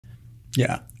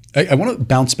Yeah. I want to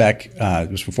bounce back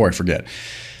just before I forget.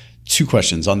 2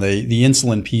 questions on the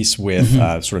insulin piece with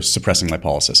sort of suppressing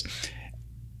lipolysis.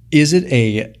 Is it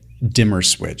a dimmer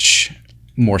switch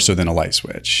more so than a light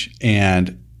switch?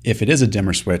 And if it is a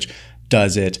dimmer switch,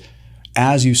 does it,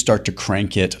 as you start to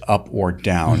crank it up or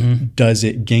down, does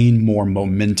it gain more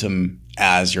momentum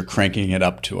as you're cranking it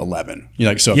up to 11?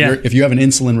 So if you have an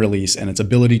insulin release and its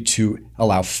ability to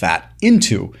allow fat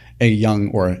into a young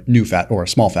or a new fat or a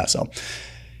small fat cell,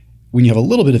 when you have a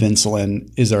little bit of insulin,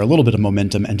 is there a little bit of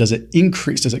momentum, and does it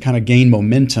increase? Does it kind of gain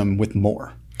momentum with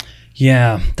more?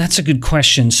 Yeah, that's a good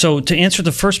question. So to answer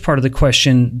the first part of the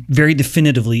question very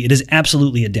definitively, it is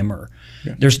absolutely a dimmer.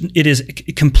 Yeah. It is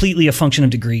completely a function of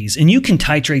degrees, and you can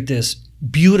titrate this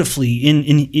beautifully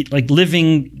in like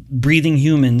living, breathing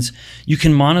humans. You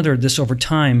can monitor this over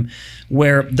time,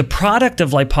 where the product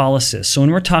of lipolysis, so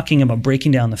when we're talking about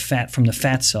breaking down the fat from the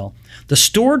fat cell, the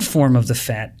stored form of the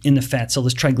fat in the fat cell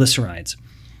is triglycerides.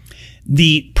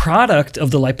 The product of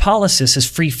the lipolysis is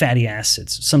free fatty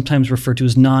acids, sometimes referred to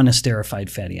as non-esterified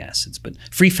fatty acids, but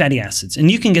free fatty acids. And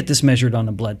you can get this measured on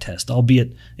a blood test,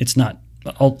 albeit it's not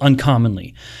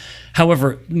uncommonly.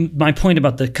 However, my point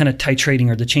about the kind of titrating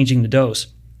or the changing the dose,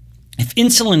 if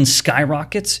insulin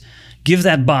skyrockets, give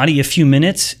that body a few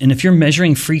minutes, and if you're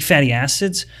measuring free fatty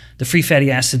acids, the free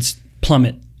fatty acids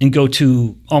plummet and go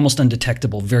to almost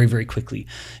undetectable very, very quickly.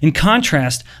 In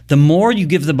contrast, the more you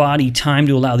give the body time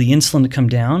to allow the insulin to come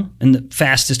down, and the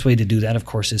fastest way to do that, of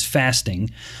course, is fasting.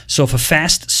 So if a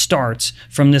fast starts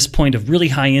from this point of really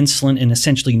high insulin and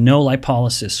essentially no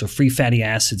lipolysis, so free fatty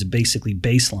acids basically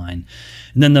baseline,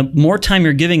 and then the more time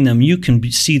you're giving them, you can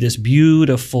see this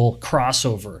beautiful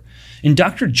crossover. And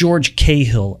Dr. George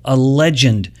Cahill, a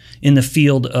legend in the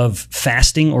field of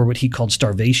fasting, or what he called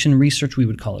starvation research, we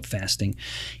would call it fasting,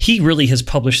 he really has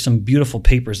published some beautiful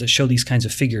papers that show these kinds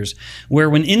of figures, where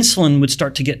when insulin would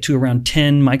start to get to around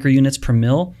 10 microunits per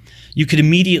mil, you could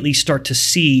immediately start to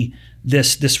see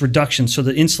this reduction. So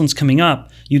the insulin's coming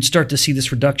up, you'd start to see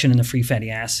this reduction in the free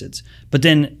fatty acids. But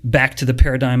then back to the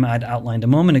paradigm I'd outlined a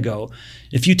moment ago,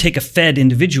 if you take a fed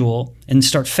individual and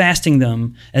start fasting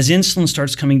them, as insulin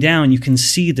starts coming down, you can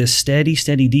see this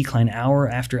steady decline hour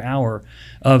after hour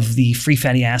of the free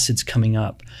fatty acids coming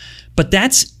up. But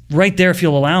that's right there, if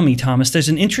you'll allow me, Thomas, there's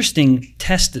an interesting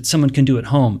test that someone can do at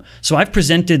home. So I've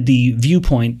presented the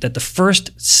viewpoint that the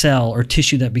first cell or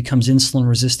tissue that becomes insulin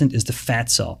resistant is the fat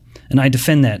cell. And I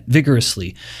defend that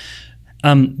vigorously.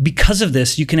 Because of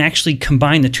this, you can actually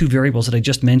combine the 2 variables that I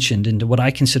just mentioned into what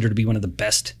I consider to be one of the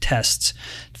best tests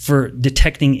for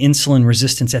detecting insulin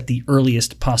resistance at the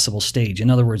earliest possible stage. In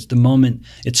other words, the moment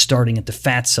it's starting at the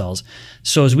fat cells.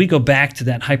 So as we go back to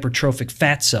that hypertrophic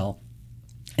fat cell,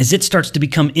 as it starts to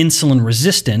become insulin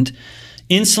resistant,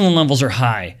 insulin levels are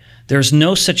high. There's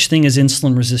no such thing as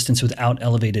insulin resistance without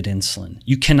elevated insulin.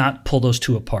 You cannot pull those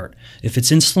 2 apart. If it's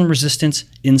insulin resistance,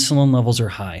 insulin levels are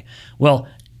high. Well,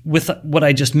 with what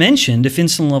I just mentioned, if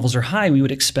insulin levels are high, we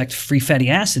would expect free fatty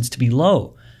acids to be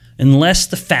low, unless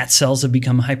the fat cells have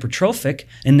become hypertrophic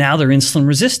and now they're insulin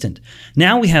resistant.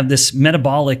 Now we have this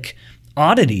metabolic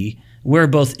oddity where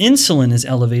both insulin is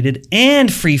elevated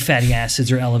and free fatty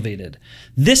acids are elevated.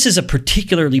 This is a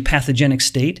particularly pathogenic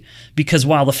state because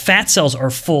while the fat cells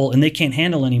are full and they can't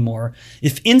handle anymore,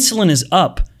 if insulin is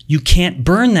up, you can't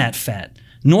burn that fat.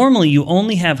 Normally, you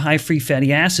only have high free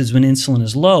fatty acids when insulin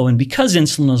is low, and because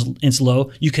insulin is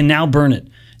low, you can now burn it.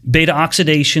 Beta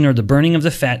oxidation, or the burning of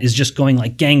the fat, is just going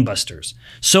like gangbusters.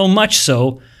 So much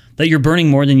so that you're burning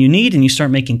more than you need and you start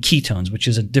making ketones, which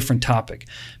is a different topic.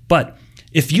 But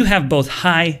if you have both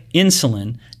high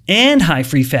insulin and high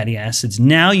free fatty acids,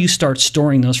 now you start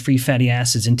storing those free fatty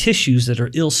acids in tissues that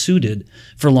are ill-suited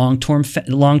for long-term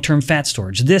fat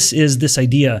storage. This is this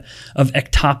idea of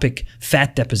ectopic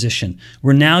fat deposition,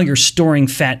 where now you're storing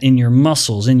fat in your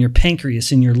muscles, in your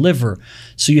pancreas, in your liver.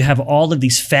 So you have all of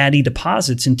these fatty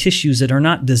deposits in tissues that are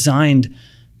not designed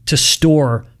to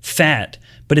store fat,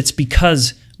 but it's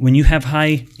because when you have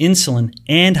high insulin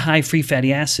and high free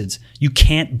fatty acids, you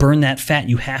can't burn that fat.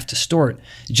 You have to store it.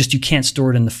 It's just you can't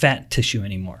store it in the fat tissue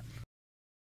anymore.